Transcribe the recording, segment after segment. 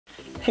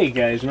Hey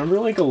guys, remember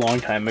like a long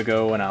time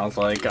ago when I was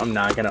like, I'm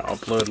not gonna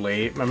upload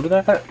late? Remember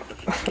that?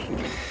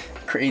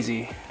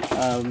 Crazy.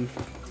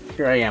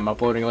 Here I am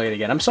uploading late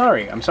again. I'm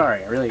sorry,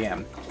 I really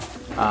am.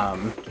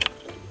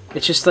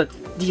 It's just that,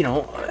 you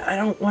know, I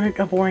don't want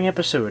a boring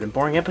episode, and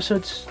boring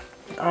episodes,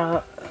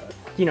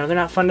 you know, they're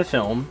not fun to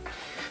film.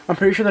 I'm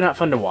pretty sure they're not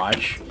fun to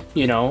watch,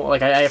 you know?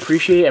 Like, I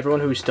appreciate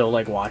everyone who still,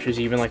 like, watches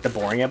even, like, the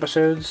boring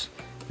episodes.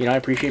 You know, I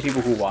appreciate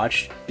people who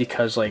watch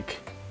because, like,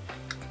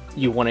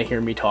 you want to hear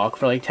me talk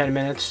for like 10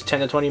 minutes, 10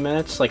 to 20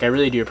 minutes. Like, I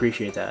really do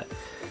appreciate that.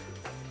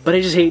 But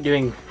I just hate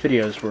doing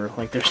videos where,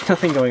 like, there's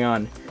nothing going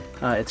on.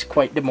 It's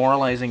quite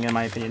demoralizing, in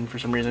my opinion, for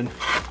some reason.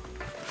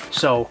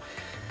 So,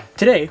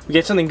 today, we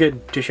get something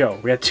good to show.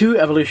 We got 2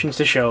 evolutions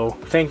to show,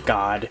 thank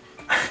God.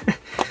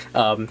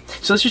 So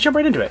let's just jump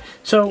right into it.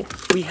 So,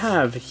 we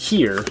have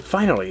here,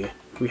 finally,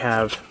 we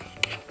have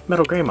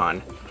Metal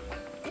Greymon.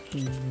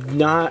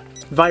 Not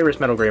Virus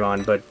Metal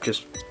Greymon, but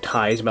just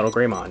Ty's Metal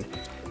Greymon.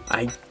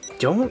 I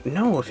don't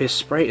know if his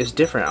sprite is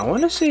different. I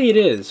want to say it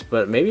is,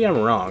 but maybe I'm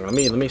wrong. Let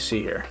me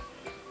see here.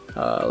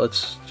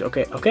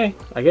 Okay,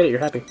 I get it. You're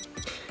happy.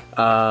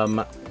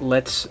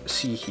 Let's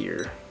see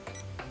here.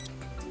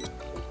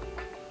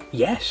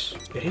 Yes,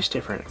 it is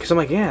different. Because I'm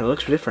like, yeah, it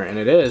looks different, and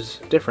it is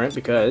different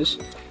because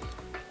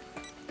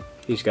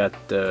he's got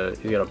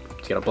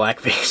a black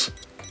face.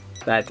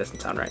 That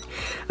doesn't sound right.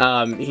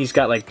 He's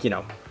got, like, you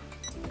know,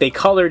 they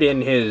colored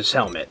in his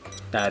helmet.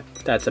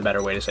 That's a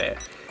better way to say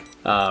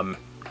it.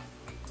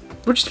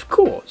 Which is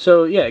cool.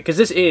 So yeah, because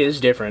this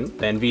is different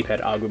than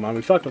VPET Agumon.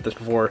 We've talked about this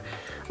before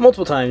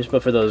multiple times,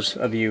 but for those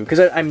of you, because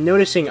I'm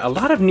noticing a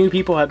lot of new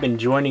people have been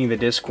joining the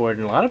Discord,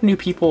 and a lot of new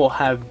people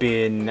have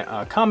been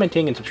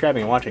commenting and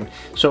subscribing and watching.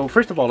 So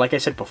first of all, like I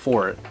said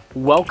before,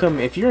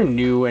 welcome. If you're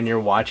new and you're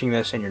watching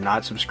this and you're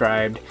not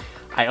subscribed,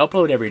 I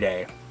upload every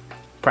day,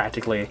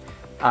 practically.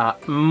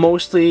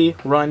 Mostly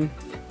run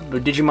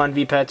Digimon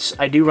VPETs.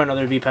 I do run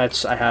other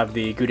VPETs. I have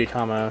the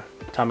Gudetama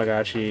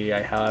Tamagotchi,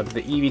 I have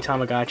the Eevee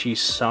Tamagotchi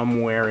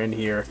somewhere in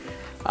here,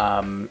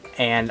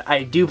 and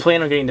I do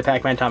plan on getting the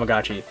Pac-Man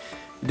Tamagotchi.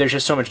 There's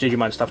just so much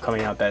Digimon stuff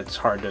coming out that it's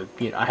hard to,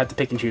 you know, I have to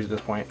pick and choose at this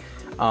point.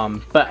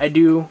 But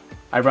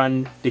I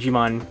run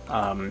Digimon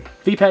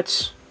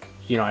VPETs,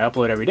 you know, I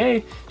upload every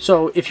day,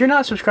 so if you're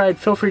not subscribed,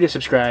 feel free to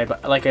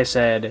subscribe. Like I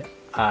said,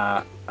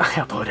 I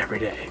upload every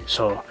day,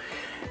 so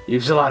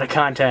there's a lot of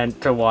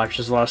content to watch,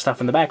 there's a lot of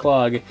stuff in the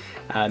backlog,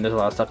 and there's a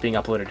lot of stuff being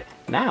uploaded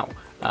now.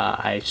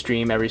 I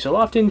stream every so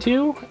often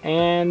too,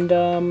 and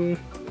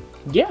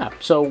yeah,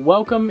 so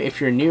welcome if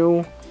you're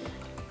new,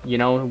 you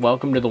know,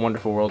 welcome to the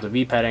wonderful world of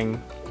VPetting.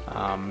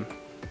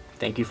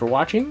 Thank you for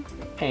watching,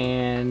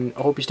 and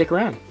I hope you stick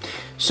around.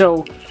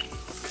 So,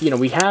 you know,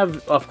 we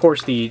have, of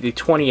course, the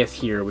 20th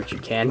here, which you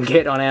can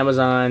get on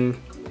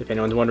Amazon. If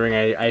anyone's wondering,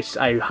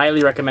 I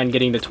highly recommend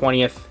getting the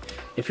 20th.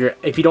 If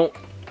you don't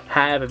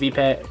have a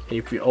VPet,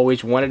 if you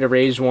always wanted to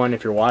raise one,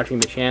 if you're watching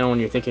the channel and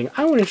you're thinking,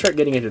 I want to start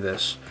getting into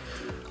this,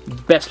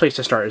 best place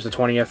to start is the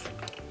 20th.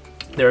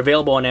 They're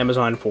available on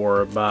Amazon for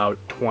about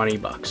 20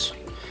 bucks.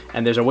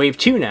 And there's a Wave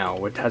 2 now,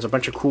 which has a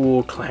bunch of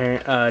cool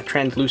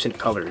translucent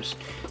colors.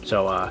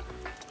 So,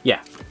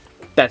 yeah,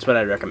 that's what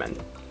I'd recommend.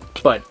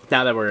 But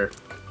now that we're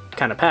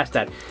kind of past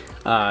that,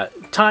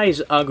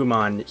 Ty's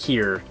Agumon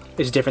here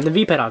is different than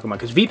VPET Agumon,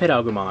 because VPET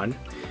Agumon,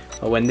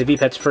 when the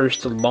VPETs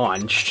first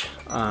launched,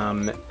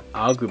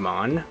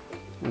 Agumon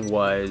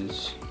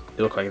was,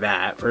 it looked like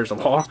that, first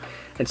of all.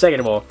 And second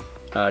of all,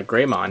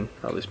 Greymon,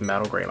 or at least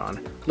Metal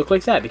Greymon, looked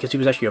like that because he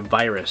was actually a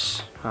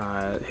virus.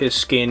 His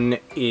skin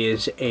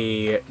is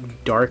a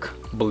dark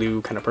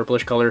blue, kind of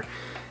purplish color.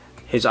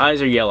 His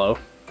eyes are yellow,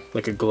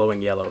 like a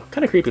glowing yellow,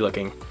 kind of creepy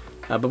looking.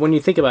 But when you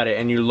think about it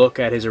and you look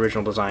at his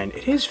original design,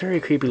 it is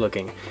very creepy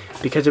looking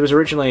because it was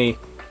originally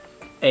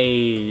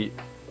a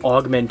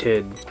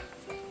augmented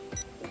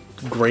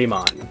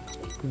Greymon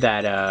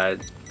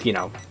that, you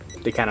know,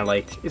 they kind of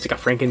like, it's like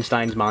a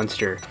Frankenstein's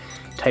monster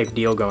type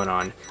deal going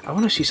on. I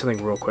want to see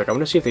something real quick. I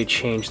want to see if they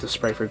changed the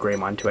sprite for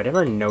Greymon too. I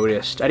never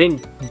noticed. I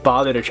didn't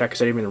bother to check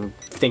because I didn't even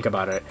think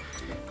about it.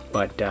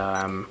 But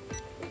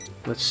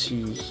let's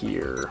see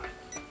here.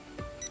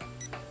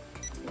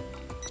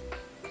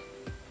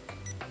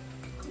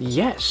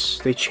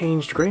 Yes, they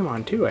changed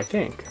Greymon too, I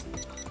think.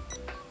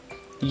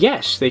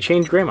 Yes, they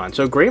changed Greymon.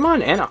 So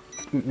Greymon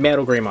and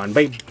Metal Greymon,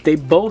 they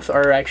both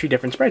are actually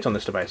different sprites on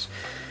this device.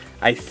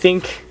 I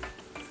think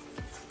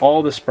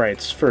all the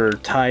sprites for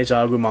Ty's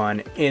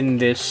Agumon in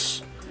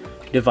this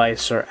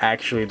device are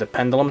actually the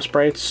Pendulum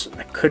sprites.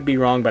 I could be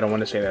wrong, but I want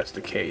to say that's the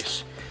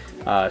case.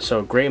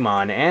 So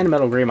Greymon and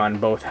Metal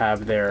Greymon both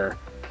have their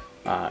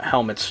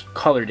helmets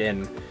colored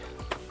in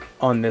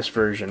on this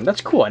version. That's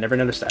cool, I never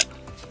noticed that.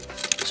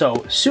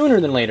 So sooner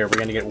than later, we're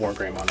going to get War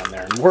Greymon on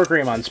there. And War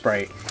Greymon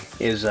sprite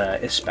is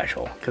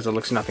special because it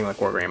looks nothing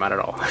like War Greymon at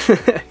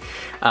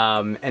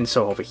all. And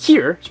so over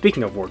here,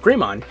 speaking of War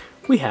Greymon,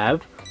 we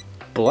have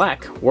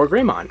Black War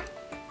Greymon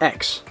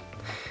X.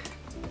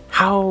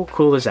 How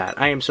cool is that?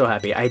 I am so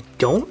happy. I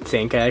don't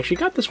think I actually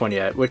got this one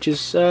yet, which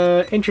is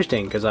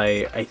interesting because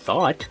I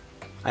thought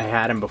I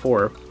had him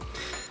before,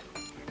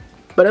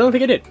 but I don't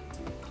think I did.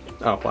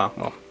 Oh,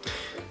 wow.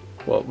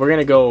 Well, we're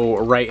gonna go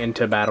right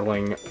into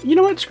battling. You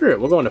know what? Screw it.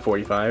 We'll go into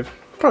 45.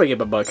 Probably get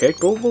my butt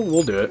kicked, but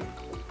we'll do it.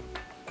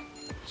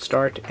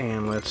 Start,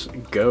 and let's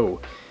go.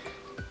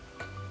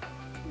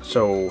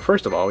 So,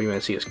 first of all, we want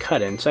to see his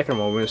cut in. Second of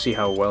all, we want to see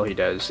how well he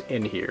does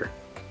in here.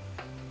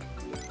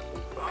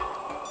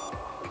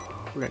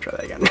 We're gonna try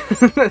that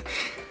again.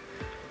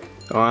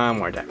 One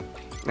more time.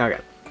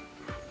 Okay.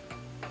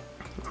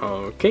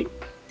 Okay.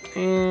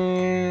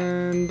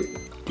 And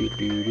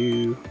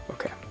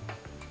okay.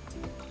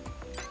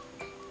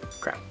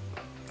 Crap.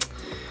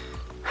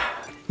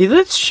 Yeah,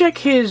 let's check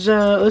his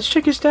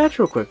stats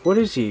real quick. What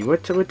is he?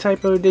 What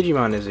type of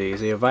Digimon is he?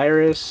 Is he a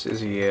virus? Is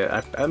he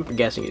a, I'm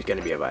guessing he's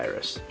gonna be a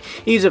virus.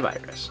 He's a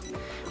virus.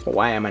 Well,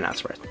 why am I not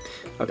surprised?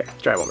 Okay,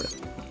 let's try one more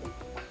time.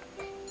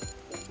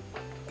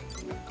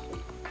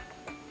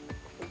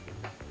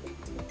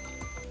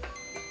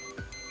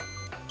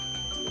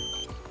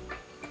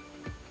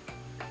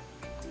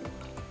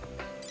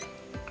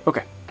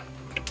 Okay.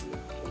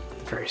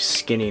 Very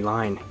skinny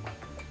line.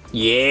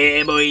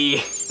 Yeah,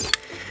 boy!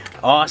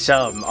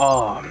 Awesome!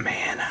 Oh,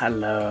 man, I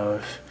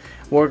love...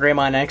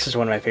 Wargreymon X is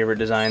one of my favorite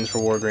designs for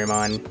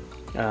Wargreymon.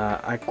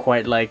 I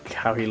quite like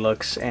how he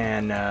looks,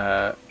 and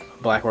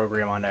Black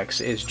Wargreymon X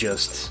is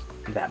just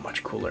that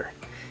much cooler.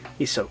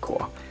 He's so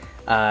cool.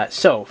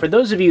 So, for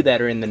those of you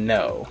that are in the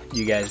know,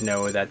 you guys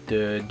know that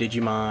the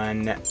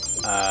Digimon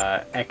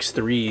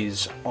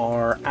X3s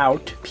are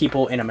out.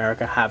 People in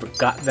America have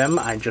got them.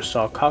 I just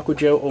saw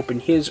Kakujo open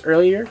his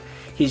earlier.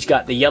 He's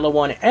got the yellow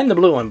one and the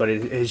blue one, but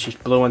his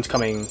blue one's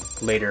coming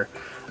later.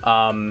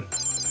 And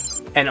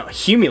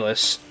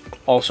Humulus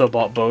also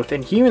bought both,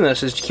 and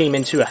Humulus came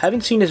into, I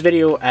haven't seen his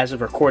video as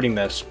of recording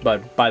this,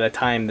 but by the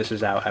time this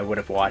is out, I would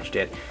have watched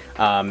it.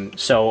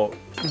 So,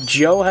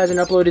 Joe hasn't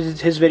uploaded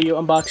his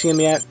video unboxing him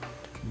yet.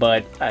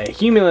 But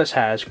Humulus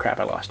has, crap,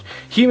 I lost.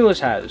 Humulus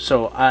has,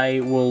 so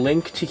I will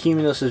link to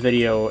Humulus's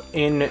video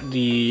in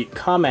the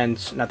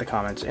comments, not the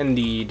comments, in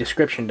the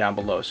description down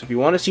below. So if you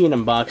want to see an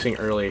unboxing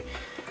early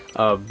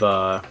of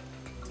the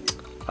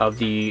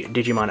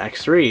Digimon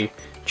X3,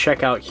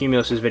 check out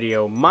Humulus's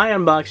video. My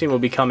unboxing will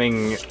be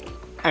coming,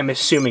 I'm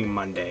assuming,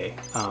 Monday.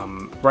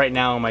 Right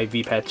now my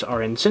VPETs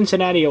are in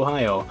Cincinnati,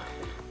 Ohio,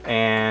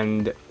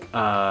 and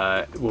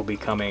will be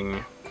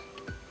coming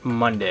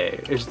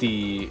Monday is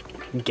the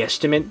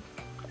guesstimate.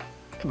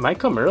 It might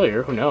come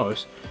earlier, who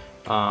knows.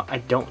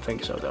 I don't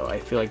think so though. I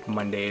feel like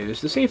Monday is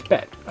the safe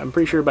bet. I'm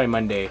pretty sure by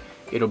Monday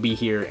it'll be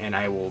here, and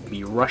I will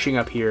be rushing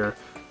up here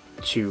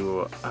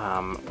to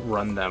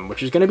run them,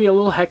 which is going to be a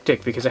little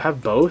hectic because I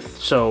have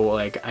both. So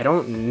like I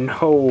don't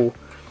know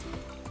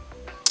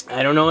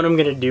what I'm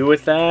gonna do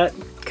with that,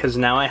 because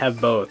now I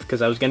have both.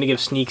 Because I was gonna give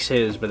Sneaks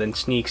his, but then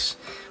Sneaks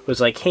was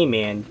like, hey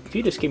man, if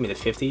you just give me the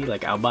 50,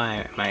 like I'll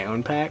buy my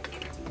own pack.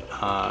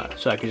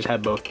 So I could just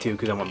have both too,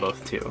 because I want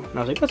both too. And I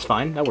was like, that's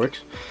fine, that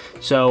works.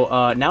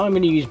 So now I'm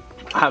going to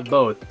have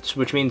both,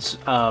 which means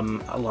a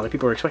lot of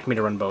people are expecting me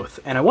to run both.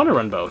 And I want to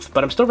run both,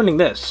 but I'm still running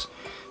this.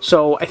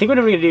 So I think what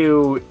I'm going to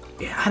do,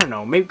 I don't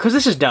know, maybe, because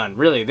this is done,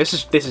 really, this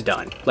is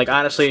done. Like,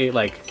 honestly,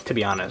 like, to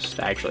be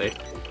honest, actually,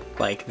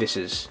 like, this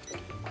is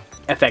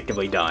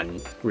effectively done,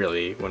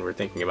 really, when we're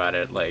thinking about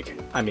it. Like,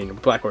 I mean,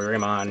 Black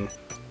Wargreymon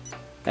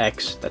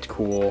X, that's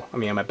cool. I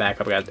mean, on my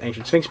backup, I got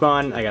Ancient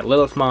Sphinxmon, I got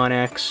Lilithmon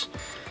X.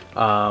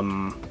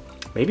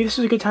 Maybe this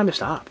is a good time to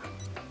stop.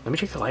 Let me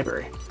check the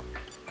library.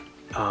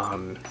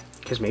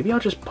 Because maybe I'll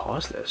just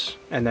pause this,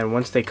 and then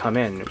once they come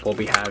in, we'll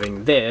be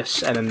having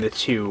this, and then the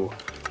two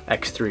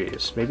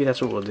X3s. Maybe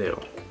that's what we'll do,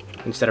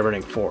 instead of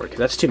running 4, because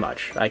that's too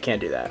much. I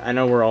can't do that. I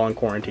know we're all in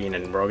quarantine,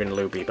 and we're all getting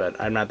loopy,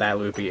 but I'm not that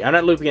loopy. I'm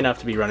not loopy enough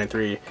to be running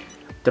 3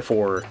 to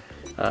 4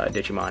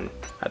 Digimon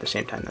at the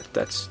same time.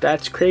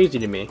 That's crazy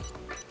to me.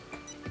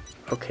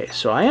 Okay,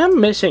 so I am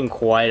missing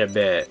quite a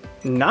bit.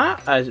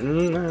 Not as...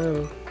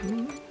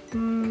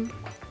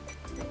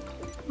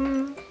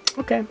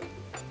 okay.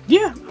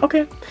 Yeah,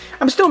 okay.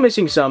 I'm still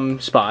missing some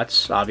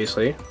spots,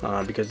 obviously,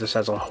 because this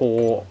has a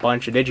whole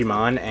bunch of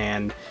Digimon,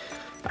 and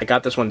I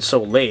got this one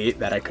so late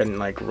that I couldn't,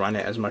 like, run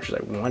it as much as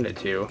I wanted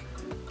to.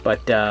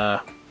 But,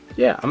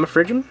 yeah, I'm gonna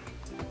fridge him.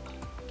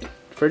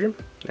 Fridge him.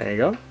 There you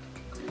go.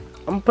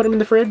 I'm gonna put him in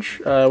the fridge,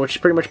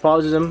 which pretty much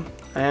pauses him.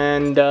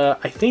 And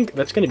I think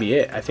that's going to be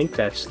it. I think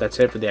that's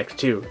it for the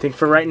X2. I think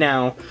for right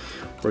now,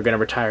 we're going to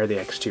retire the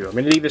X2. I'm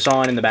going to leave this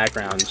on in the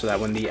background so that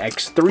when the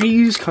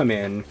X3s come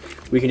in,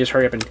 we can just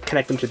hurry up and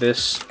connect them to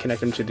this,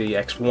 connect them to the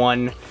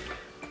X1.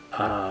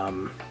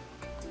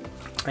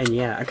 And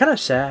yeah, I'm kind of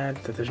sad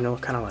that there's no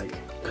kind of like...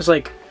 Because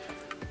like,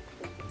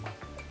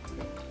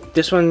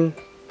 this one,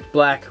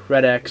 black,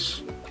 red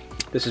X.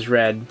 This is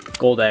red,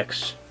 gold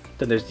X.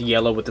 Then there's the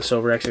yellow with the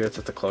silver X. I guess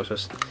that's the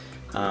closest.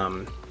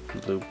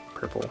 Blue,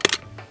 purple,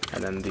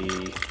 and then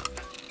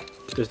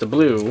there's the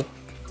blue,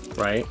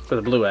 right, for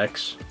the blue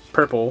X,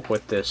 purple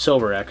with the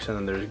silver X, and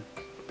then there's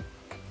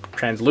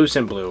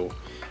translucent blue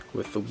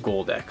with the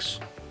gold X.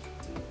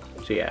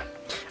 So yeah,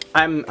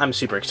 I'm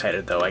super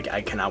excited though.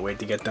 I cannot wait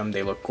to get them.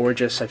 They look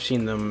gorgeous. I've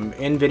seen them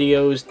in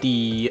videos.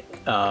 The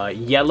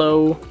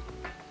yellow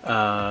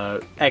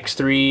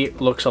X3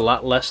 looks a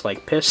lot less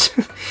like piss.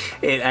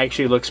 It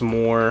actually looks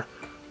more,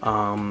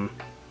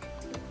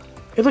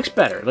 it looks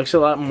better. It looks a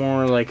lot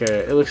more like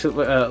it looks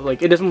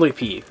like, it doesn't look like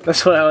pee.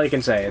 That's what I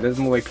can say. It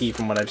doesn't look like pee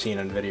from what I've seen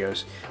in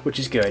videos, which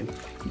is good.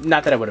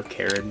 Not that I would have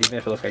cared. Even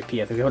if it looked like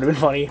pee, I think it would have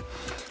been funny.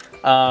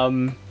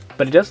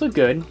 But it does look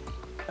good.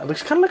 It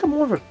looks kind of like a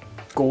more of a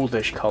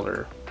goldish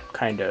color,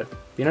 kind of.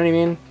 You know what I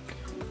mean?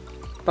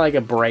 Like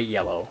a bright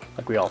yellow,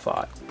 like we all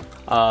thought.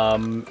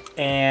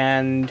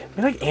 And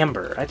maybe like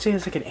amber. I'd say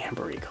it's like an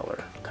ambery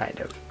color, kind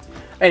of.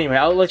 Anyway,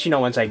 I'll let you know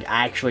once I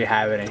actually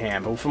have it in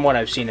hand. But from what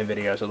I've seen in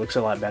videos, it looks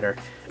a lot better.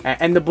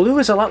 And the blue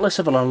is a lot less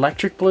of an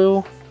electric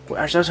blue.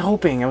 I was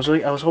hoping. I was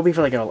hoping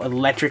for like an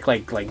electric,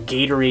 like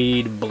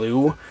Gatorade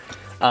blue.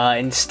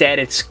 Instead,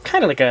 it's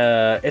kind of like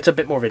it's a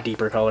bit more of a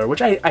deeper color,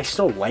 which I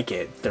still like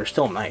it. They're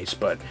still nice,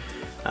 but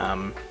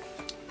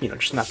you know,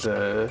 just not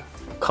the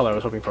color I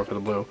was hoping for the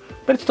blue.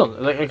 But it's still,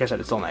 like I said,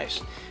 it's still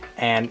nice.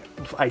 And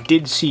I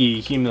did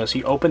see Cumulus,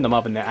 he opened them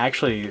up, and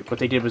actually what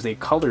they did was they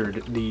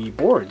colored the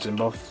boards in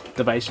both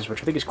devices,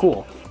 which I think is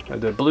cool.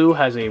 The blue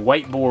has a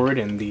white board,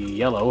 and the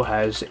yellow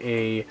has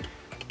a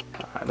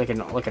like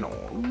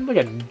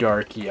a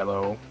dark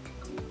yellow,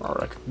 or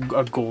like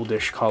a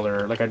goldish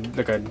color, like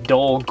a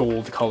dull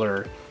gold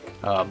color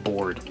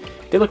board.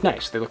 They look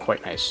nice. They look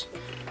quite nice.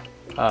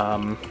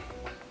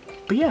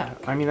 But yeah,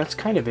 I mean, that's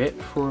kind of it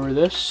for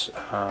this.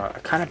 I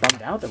kind of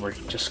bummed out that we're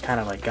just kind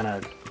of like gonna,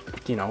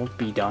 you know,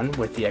 be done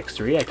with the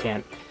X3. I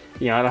can't,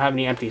 you know, I don't have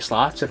any empty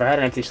slots. If I had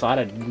an empty slot,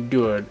 I'd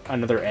do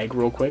another egg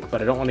real quick,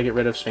 but I don't want to get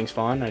rid of Sphinx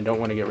Fawn. I don't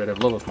want to get rid of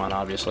Lilithmon,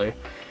 obviously.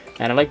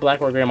 And I like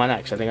Black or Gray on my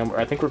next.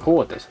 I think we're cool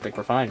with this. I think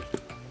we're fine.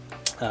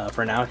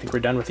 For now, I think we're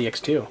done with the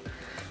X2.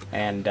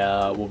 And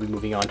we'll be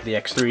moving on to the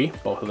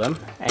X3, both of them.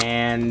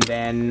 And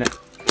then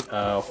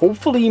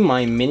hopefully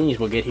my minis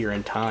will get here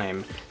in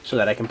time so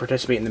that I can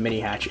participate in the mini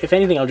hatch. If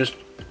anything, I'll just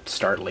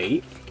start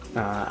late.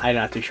 I'm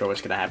not too sure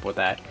what's going to happen with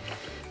that.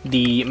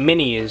 The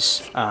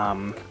minis,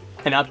 an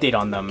update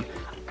on them.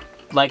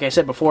 Like I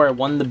said before, I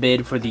won the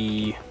bid for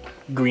the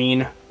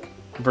green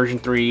version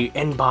 3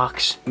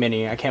 inbox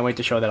mini. I can't wait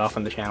to show that off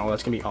on the channel.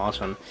 That's going to be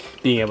awesome,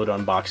 being able to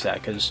unbox that,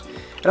 because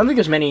I don't think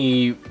there's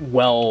many,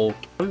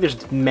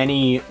 there's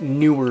many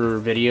newer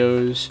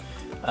videos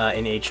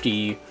in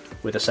HD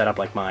with a setup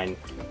like mine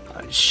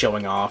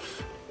showing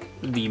off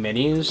the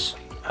minis,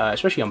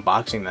 especially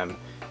unboxing them,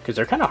 because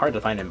they're kind of hard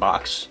to find in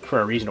box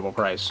for a reasonable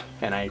price.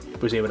 And I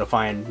was able to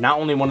find not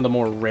only one of the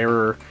more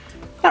rarer,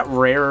 not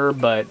rarer,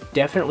 but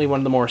definitely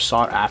one of the more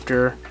sought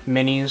after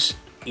minis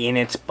in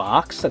its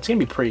box. That's gonna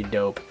be pretty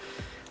dope.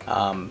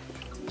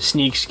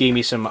 Sneaks gave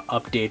me some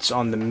updates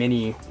on the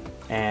mini,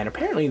 and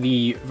apparently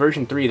the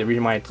version 3, the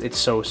reason why it's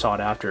so sought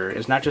after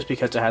is not just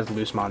because it has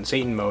Loosemon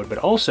Satan mode, but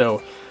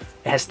also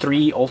it has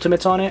 3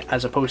 ultimates on it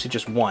as opposed to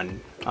just 1.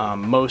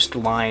 Most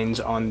lines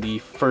on the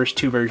first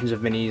 2 versions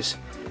of minis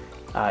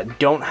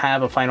don't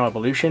have a final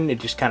evolution. It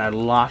just kind of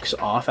locks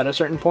off at a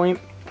certain point.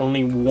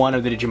 Only one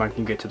of the Digimon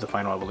can get to the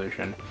final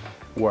evolution,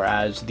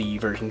 whereas the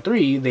version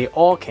 3, they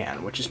all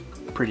can, which is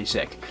pretty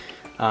sick.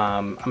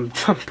 I'm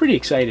pretty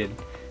excited.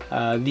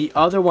 The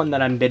other one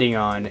that I'm bidding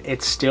on,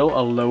 it's still a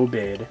low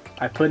bid.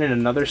 I put in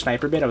another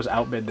sniper bid. I was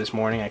outbid this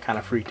morning. I kind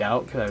of freaked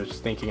out because I was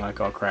thinking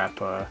like, oh crap,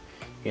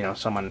 you know,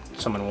 someone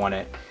won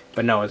it.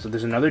 But no,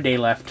 there's another day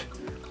left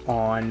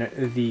on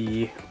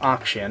the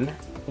auction.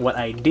 What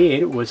I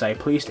did was I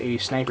placed a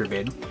sniper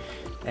bid,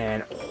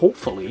 and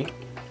hopefully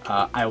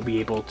I'll be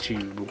able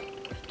to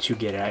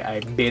get it. I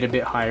bid a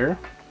bit higher,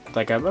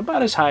 like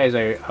about as high as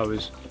I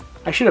was.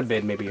 I should have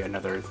bid maybe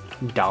another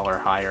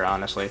 $1 higher,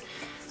 honestly.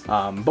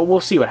 But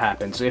we'll see what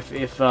happens. If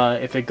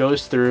it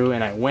goes through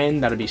and I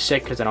win, that'll be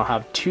sick, because then I'll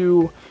have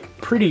 2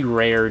 pretty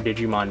rare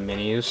Digimon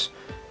minis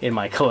in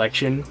my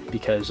collection,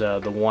 because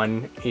the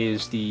one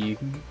is the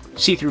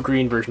see-through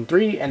green version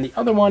 3, and the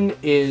other one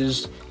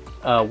is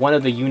one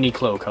of the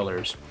Uniqlo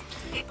colors.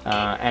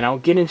 And I'll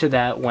get into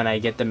that when I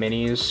get the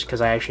minis,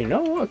 because I actually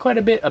know quite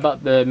a bit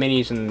about the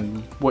minis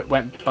and what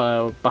went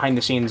behind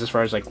the scenes as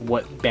far as like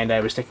what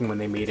Bandai was thinking when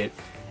they made it,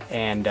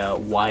 and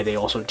why they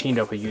also teamed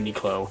up with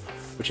Uniqlo,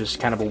 which is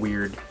kind of a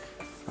weird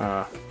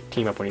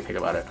team up when you think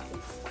about it.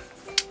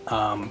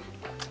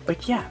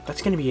 But yeah,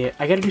 that's gonna be it.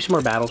 I gotta do some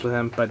more battles with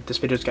him, but this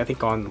video's I think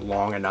gone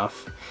long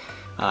enough.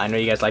 I know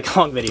you guys like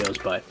long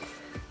videos, but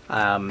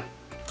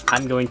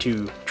I'm going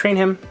to train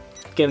him,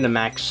 give him the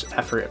max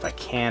effort if I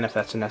can, if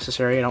that's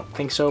necessary. I don't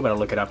think so, but I'll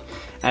look it up.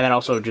 And then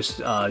also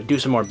just do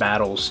some more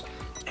battles.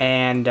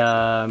 And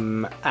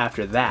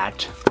after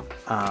that,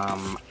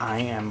 I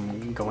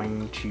am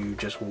going to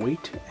just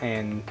wait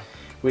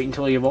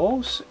until he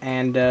evolves,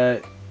 and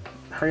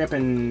hurry up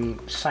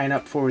and sign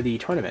up for the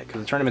tournament,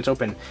 because the tournament's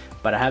open,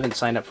 but I haven't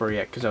signed up for it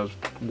yet because I was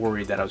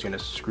worried that I was going to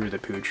screw the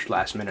pooch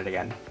last minute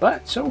again.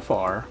 But so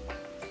far,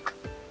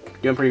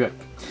 doing pretty good.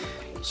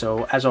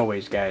 So as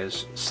always,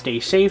 guys, stay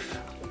safe,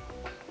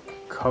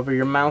 cover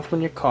your mouth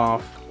when you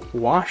cough,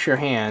 wash your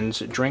hands,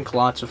 drink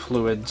lots of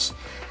fluids,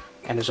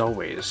 and as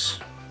always,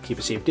 keep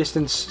a safe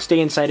distance.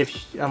 Stay inside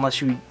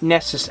unless you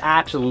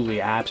absolutely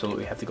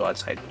have to go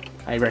outside.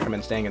 I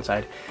recommend staying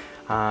inside.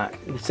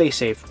 Stay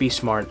safe, be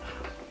smart,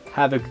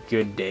 have a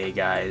good day,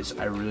 guys.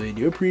 I really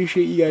do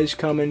appreciate you guys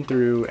coming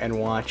through and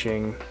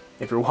watching.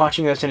 If you're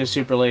watching this and it's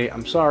super late,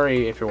 I'm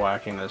sorry. If you're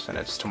watching this and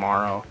it's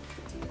tomorrow,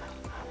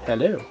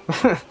 hello.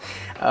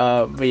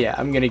 But yeah,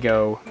 I'm gonna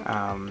go.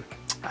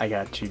 I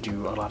got to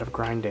do a lot of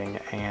grinding,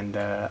 and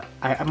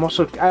I'm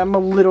a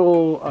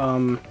little,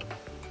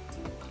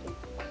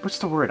 what's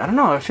the word? I don't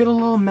know, I feel a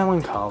little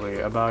melancholy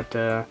about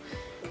the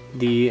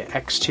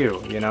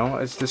X2, you know?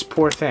 It's this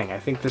poor thing. I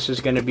think this is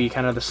gonna be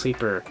kind of the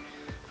sleeper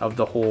of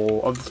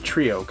the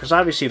trio, because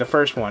obviously the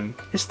first one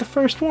is the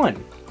first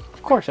one.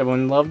 Of course,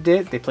 everyone loved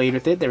it, they played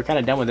with it, they were kind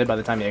of done with it by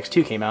the time the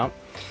X2 came out.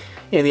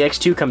 Yeah, the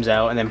X2 comes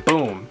out, and then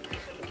boom,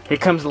 here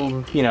comes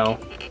the, you know,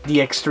 the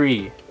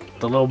X3,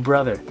 the little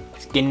brother.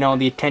 It's getting all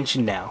the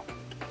attention now.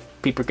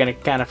 People are gonna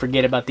kind of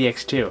forget about the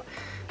X2.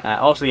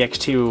 Also, the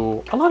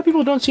X2, a lot of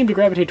people don't seem to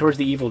gravitate towards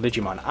the evil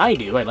Digimon. I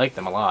do, I like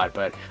them a lot,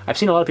 but I've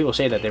seen a lot of people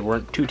say that they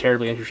weren't too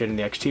terribly interested in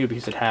the X2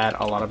 because it had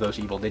a lot of those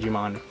evil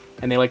Digimon,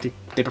 and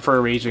they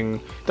prefer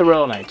raising the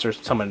Royal Knights or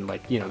someone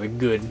like, you know, the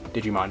good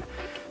Digimon.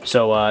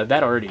 So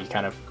that already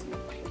kind of,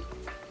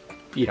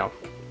 you know,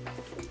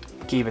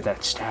 gave it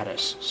that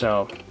status.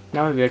 So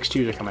now the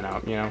X2s are coming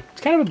out, you know,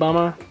 it's kind of a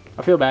bummer.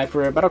 I feel bad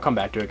for it, but I'll come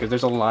back to it because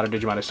there's a lot of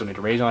Digimon I still need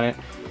to raise on it,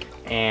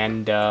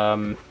 and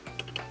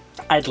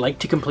I'd like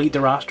to complete the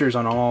rosters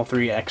on all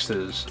 3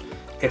 X's,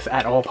 if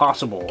at all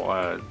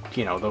possible.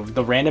 You know,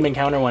 the random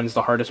encounter one's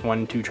the hardest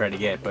one to try to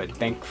get, but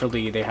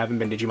thankfully they haven't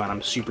been Digimon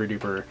I'm super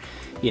duper,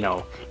 you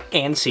know,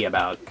 antsy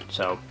about.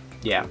 So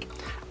yeah,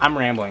 I'm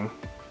rambling,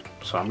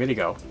 so I'm gonna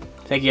go.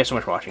 Thank you guys so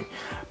much for watching.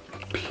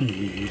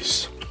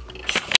 Peace.